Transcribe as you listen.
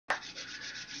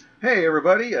Hey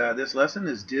everybody, this lesson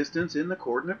is distance in the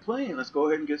coordinate plane. Let's go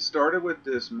ahead and get started with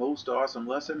this most awesome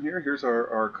lesson here. Here's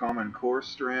our common core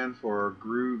strand for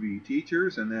groovy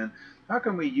teachers, and then how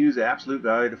can we use absolute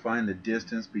value to find the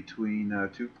distance between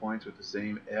 2 points with the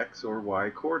same x or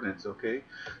y coordinates, okay?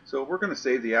 So we're going to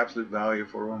save the absolute value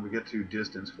for when we get to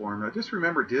distance formula. Just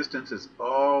remember distance is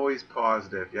always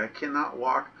positive. I cannot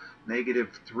walk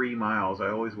 -3 miles. I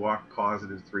always walk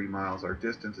 +3 miles. Our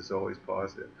distance is always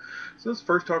positive. So let's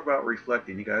first talk about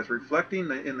reflecting. You guys,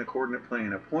 reflecting in the coordinate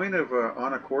plane. A point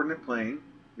on a coordinate plane,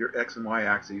 your x and y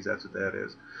axes, that's what that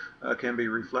is, can be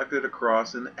reflected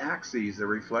across an axis. The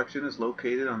reflection is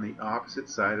located on the opposite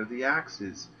side of the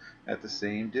axis at the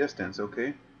same distance,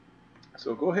 okay?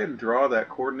 So go ahead and draw that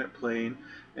coordinate plane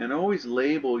and always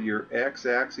label your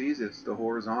x-axis, it's the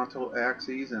horizontal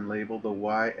axis, and label the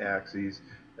y-axis,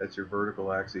 that's your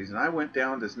vertical axis. And I went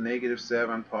down this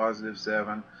 -7,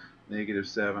 +7,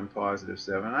 -7,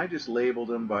 +7. I just labeled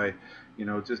them by,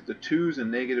 just the 2's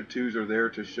and -2's are there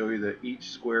to show you that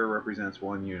each square represents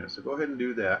 1 unit. So go ahead and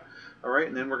do that. All right,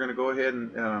 and then we're going to go ahead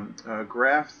and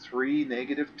graph 3,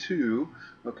 -2.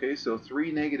 Okay, so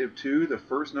 3, -2, the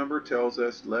first number tells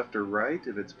us left or right.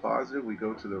 If it's positive, we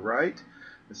go to the right.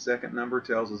 The second number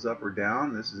tells us up or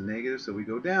down. This is negative, so we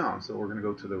go down. So we're going to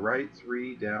go to the right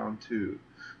 3, down 2.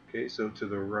 Okay, so to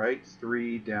the right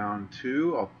 3, down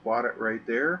 2. I'll plot it right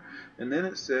there. And then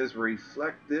it says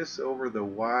reflect this over the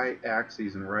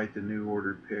y-axis and write the new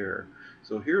ordered pair.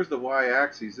 So here's the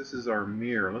y-axis. This is our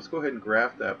mirror. Let's go ahead and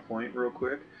graph that point real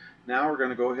quick. Now we're going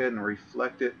to go ahead and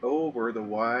reflect it over the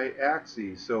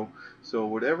y-axis. So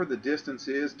whatever the distance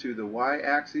is to the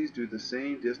y-axis, do the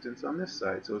same distance on this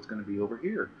side. So it's going to be over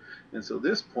here. And so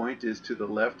this point is to the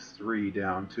left 3,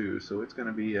 down 2. So it's going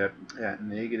to be at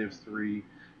 -3,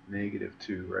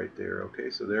 -2 right there. Okay,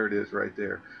 so there it is right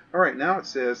there. All right, now it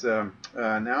says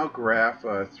now graph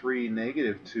 3,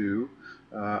 -2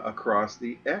 across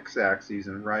the x-axis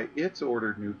and write its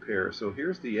ordered new pair. So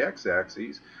here's the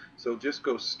x-axis. So just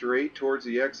go straight towards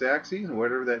the x-axis, and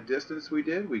whatever that distance we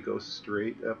did, we go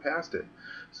straight past it.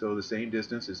 So the same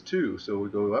distance is 2. So we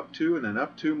go up 2 and then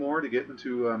up 2 more to get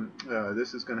into,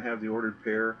 this is going to have the ordered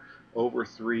pair over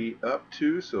 3, up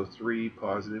 2. So 3,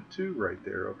 +2 right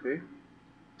there, okay?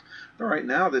 All right,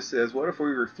 now this says, what if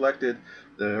we reflected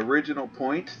the original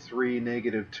point, 3,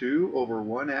 -2, over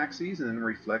one axis and then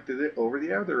reflected it over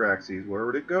the other axis? Where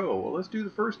would it go? Well, let's do the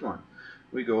first one.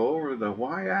 We go over the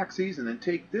y-axis and then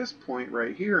take this point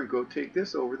right here and go take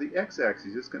this over the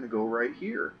x-axis. It's going to go right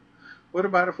here. What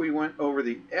about if we went over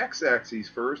the x-axis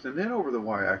first and then over the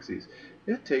y-axis?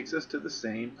 It takes us to the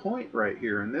same point right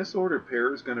here. And this ordered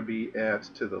pair is going to be at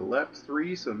to the left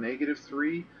 3, so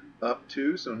 -3, up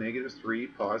 2, so -3,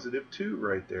 +2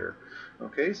 right there.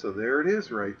 Okay, so there it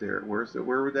is right there.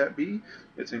 Where would that be?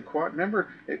 It's in remember,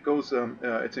 it goes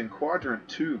it's in quadrant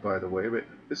 2, by the way, but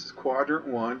this is quadrant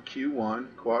 1, Q1,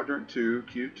 quadrant 2,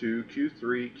 Q2,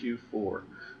 Q3, Q4.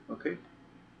 Okay.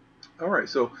 All right,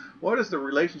 so what is the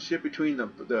relationship between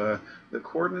the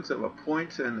coordinates of a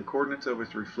point and the coordinates of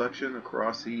its reflection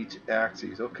across each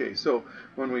axis? Okay, so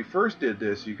when we first did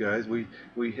this, you guys,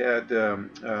 we had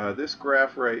this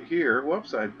graph right here.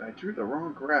 Whoops, I drew the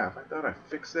wrong graph. I thought I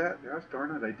fixed that. Gosh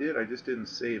darn it, I did. I just didn't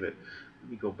save it. Let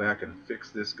me go back and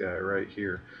fix this guy right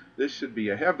here. This should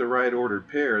be, I have the right ordered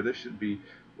pair. This should be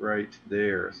right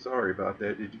there. Sorry about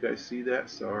that. Did you guys see that?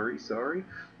 Sorry.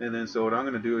 And then so what I'm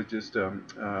going to do is just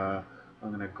I'm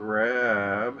going to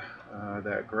grab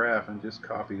that graph and just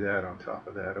copy that on top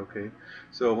of that. Okay.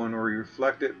 So when we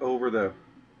reflect it over the,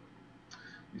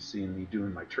 you see me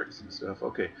doing my tricks and stuff.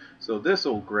 Okay, so this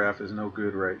old graph is no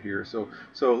good right here. So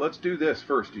let's do this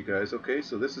first, you guys. Okay,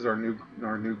 so this is our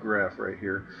new graph right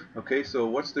here. Okay, so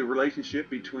what's the relationship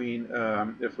between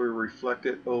if we reflect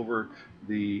it over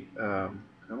the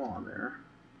come on there.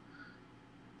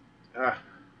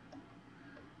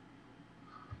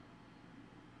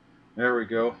 There we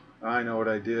go. I know what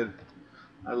I did.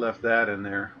 I left that in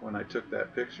there when I took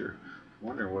that picture.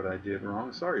 Wonder what I did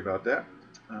wrong. Sorry about that.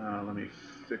 Let me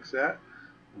fix that.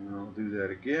 I'll do that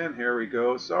again. Here we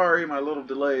go. Sorry, my little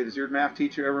delay. Does your math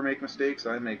teacher ever make mistakes?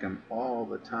 I make them all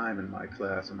the time in my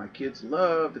class, and my kids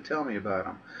love to tell me about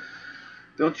them.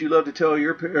 Don't you love to tell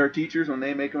your teachers when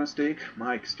they make a mistake?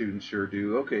 My students sure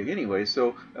do. Okay, anyway,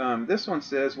 so this one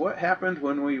says, what happened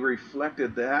when we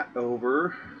reflected that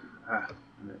over... I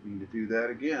didn't mean to do that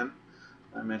again.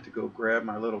 I meant to go grab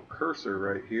my little cursor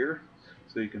right here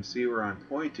so you can see where I'm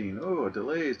pointing. Oh,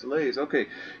 delays. Okay,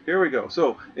 here we go.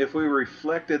 So if we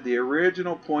reflected the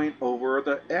original point over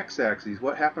the x-axis,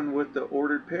 what happened with the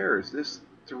ordered pairs? This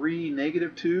 3,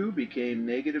 negative 2 became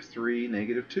negative 3,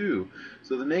 negative 2.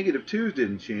 So the negative 2's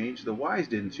didn't change, the y's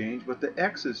didn't change, but the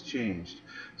x's changed.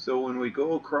 So when we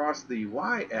go across the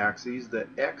y-axis, the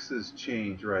x's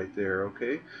change right there,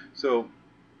 okay? So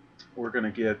we're going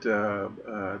to get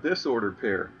this ordered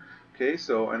pair. Okay,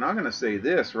 so, and I'm going to say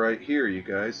this right here, you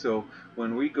guys. So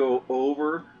when we go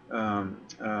over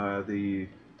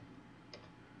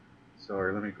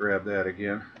sorry, let me grab that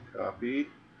again. Copy.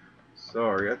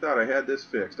 Sorry, I thought I had this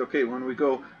fixed. Okay, when we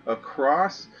go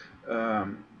across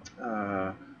um,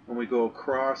 uh,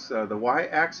 the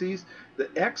y-axis, the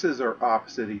x's are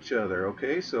opposite each other.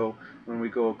 Okay, so when we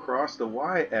go across the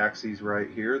y-axis right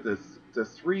here, the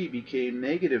 3 became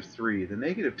negative 3. The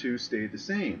negative 2 stayed the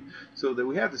same. So that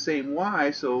we have the same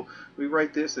y, so we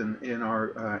write this in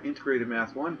our Integrated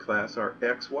Math 1 class. Our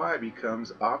xy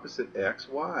becomes opposite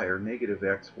xy, or negative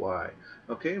xy.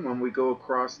 Okay, and when we go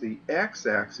across the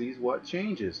x-axis, what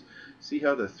changes? See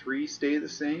how the 3 stay the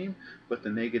same, but the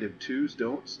negative 2's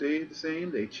don't stay the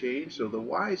same? They change, so the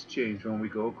y's change when we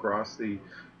go across the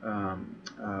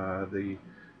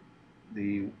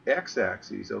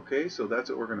x-axis. Okay, so that's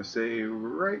what we're going to say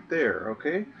right there.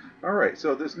 Okay, all right,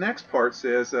 so this next part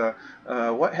says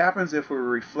what happens if we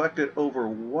reflect it over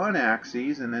one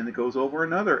axis and then it goes over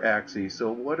another axis?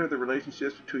 So what are the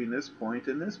relationships between this point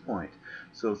and this point?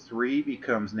 So 3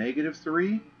 becomes negative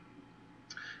 3.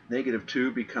 Negative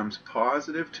 2 becomes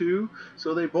positive 2.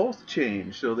 So they both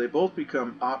change. So they both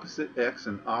become opposite x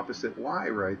and opposite y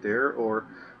right there, or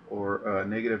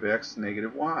negative x,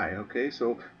 negative y. Okay,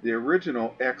 so the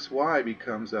original xy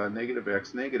becomes negative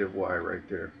x, negative y right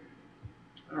there.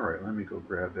 All right, let me go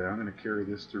grab that. I'm going to carry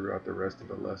this throughout the rest of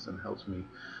the lesson. Helps me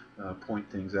point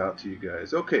things out to you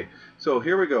guys. Okay, so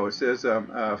here we go. It says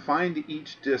find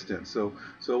each distance. So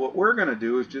what we're going to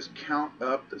do is just count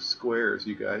up the squares,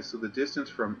 you guys. So the distance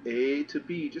from A to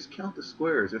B, just count the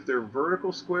squares. If they're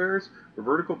vertical squares or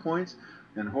vertical points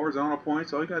and horizontal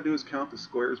points, all you got to do is count the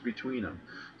squares between them.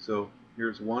 So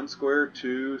here's 1 square,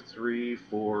 2, 3,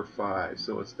 4, 5.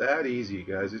 So it's that easy,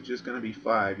 guys. It's just going to be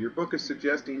 5. Your book is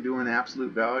suggesting doing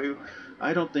absolute value.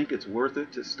 I don't think it's worth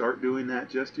it to start doing that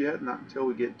just yet, not until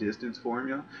we get distance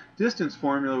formula. Distance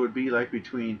formula would be like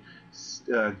between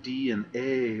D and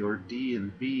A or D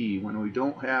and B when we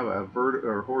don't have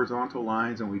horizontal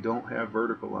lines and we don't have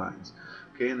vertical lines.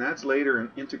 Okay, and that's later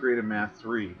in Integrated Math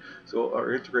 3,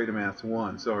 or Integrated Math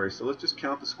 1, sorry. So let's just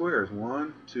count the squares.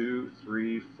 1, 2,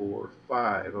 3, 4,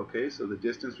 5. Okay, so the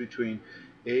distance between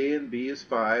A and B is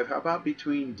 5. How about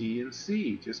between D and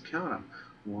C? Just count them.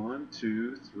 1,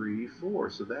 2, 3, 4.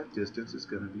 So that distance is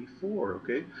going to be 4.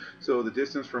 Okay, so the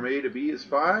distance from A to B is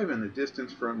 5, and the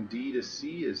distance from D to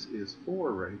C is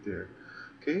 4 right there.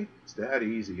 Okay, it's that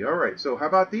easy. All right, so how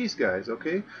about these guys?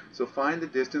 Okay, so find the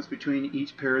distance between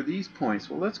each pair of these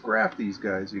points. Well, let's graph these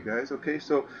guys, you guys. Okay,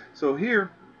 so here,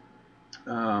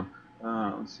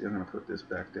 let's see, I'm going to put this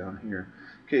back down here.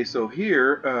 Okay, so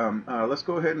here, let's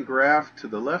go ahead and graph to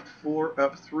the left 4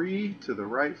 up 3, to the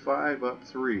right 5 up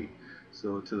 3.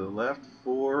 So to the left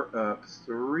 4 up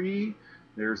 3,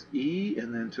 there's E,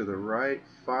 and then to the right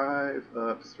 5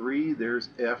 up 3, there's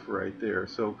F right there.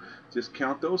 So just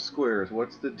count those squares.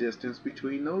 What's the distance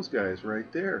between those guys right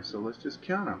there? So let's just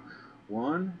count them.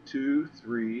 1, 2,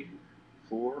 3,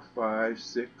 4, 5,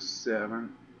 6,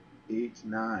 7, 8,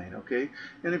 9. Okay,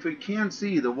 and if we can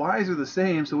see, the y's are the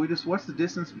same, so what's the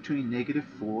distance between negative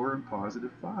 4 and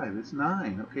positive 5? It's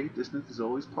 9. Okay, distance is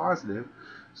always positive,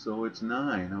 so it's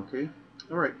 9. Okay,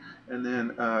 all right, and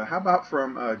then how about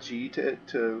from G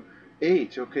to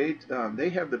H? Okay, they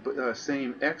have the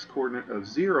same x coordinate of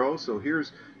 0, so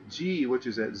here's G, which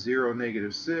is at 0,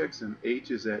 negative 6, and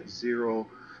H is at 0,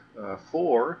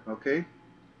 4. Okay,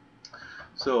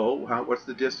 so what's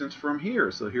the distance from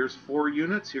here? So here's 4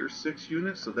 units, here's 6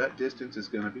 units, so that distance is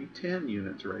going to be 10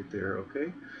 units right there,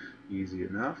 okay? Easy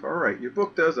enough. All right, your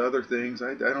book does other things.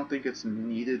 I don't think it's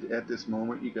needed at this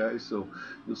moment, you guys, so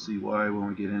you'll see why when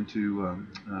we get into,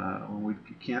 when we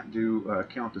can't do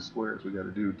count the squares, we got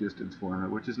to do distance formula,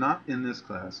 which is not in this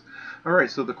class. All right,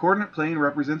 so the coordinate plane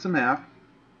represents a map.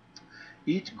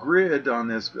 Each grid on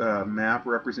this map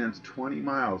represents 20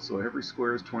 miles, so every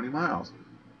square is 20 miles.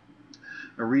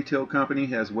 A retail company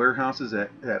has warehouses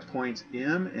at points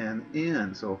M and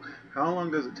N. So how long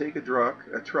does it take a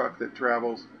truck that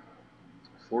travels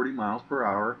 40 miles per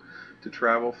hour to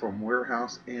travel from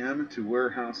warehouse M to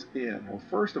warehouse N? Well,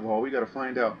 first of all, we got to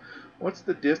find out what's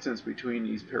the distance between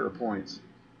these pair of points.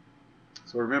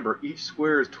 So remember, each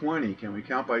square is 20. Can we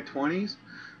count by 20s?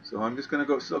 So I'm just going to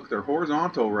go, so look, they're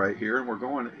horizontal right here, and we're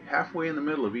going halfway in the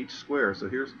middle of each square. So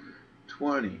here's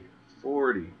 20,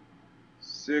 40,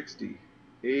 60,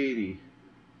 80,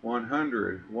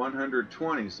 100,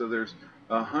 120. So there's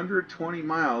 120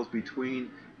 miles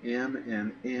between M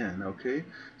and N. Okay,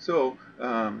 so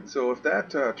so if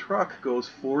that truck goes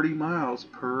 40 miles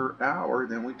per hour,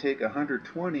 then we take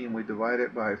 120 and we divide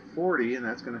it by 40, and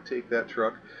that's going to take that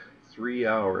truck 3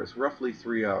 hours, roughly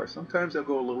 3 hours. Sometimes they'll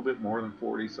go a little bit more than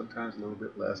 40, sometimes a little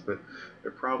bit less, but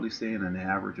they're probably saying an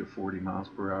average of 40 miles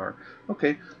per hour.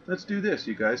 Okay, let's do this,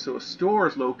 you guys. So a store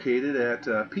is located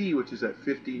at P, which is at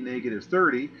 50, negative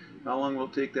 30. How long will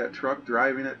it take that truck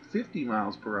driving at 50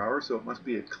 miles per hour? So it must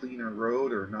be a cleaner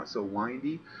road or not so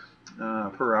windy.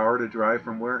 Per hour to drive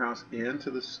from warehouse N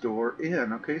to the store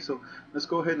N. Okay, so let's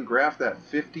go ahead and graph that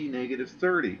 50, negative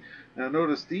 30. Now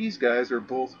notice these guys are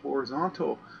both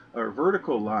horizontal or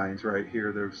vertical lines right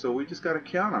here. So we just got to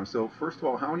count them. So first of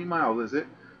all, how many miles is it?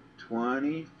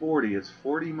 20, 40. It's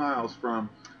 40 miles from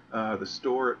the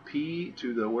store at P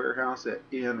to the warehouse at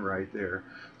N right there.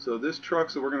 So this truck,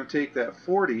 so we're going to take that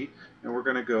 40 and we're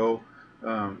going to go,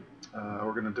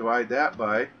 we're going to divide that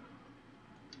by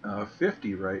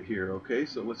 50 right here. Okay,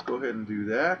 so let's go ahead and do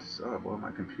that. Oh boy, my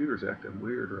computer's acting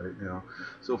weird right now.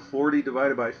 So 40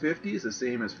 divided by 50 is the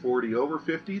same as 40 over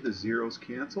 50. The zeros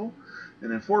cancel.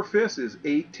 And then 4/5 is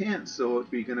 8/10, so it's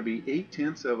going to be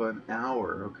 8/10 of an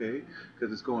hour, okay,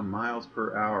 because it's going miles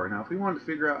per hour. Now if we wanted to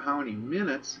figure out how many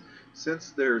minutes,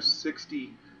 since there's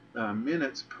 60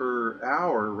 minutes per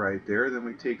hour right there, then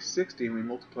we take 60 and we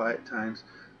multiply it times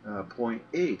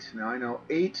 0.8. Now I know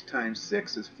 8 times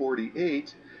 6 is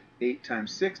 48. 8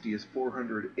 times 60 is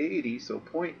 480, so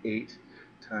 0.8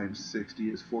 times 60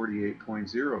 is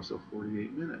 48.0, so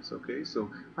 48 minutes. Okay,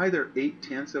 so either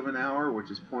 8/10 of an hour,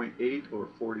 which is 0.8, or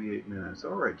 48 minutes.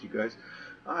 All right, you guys,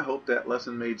 I hope that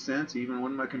lesson made sense, even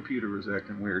when my computer was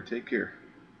acting weird. Take care.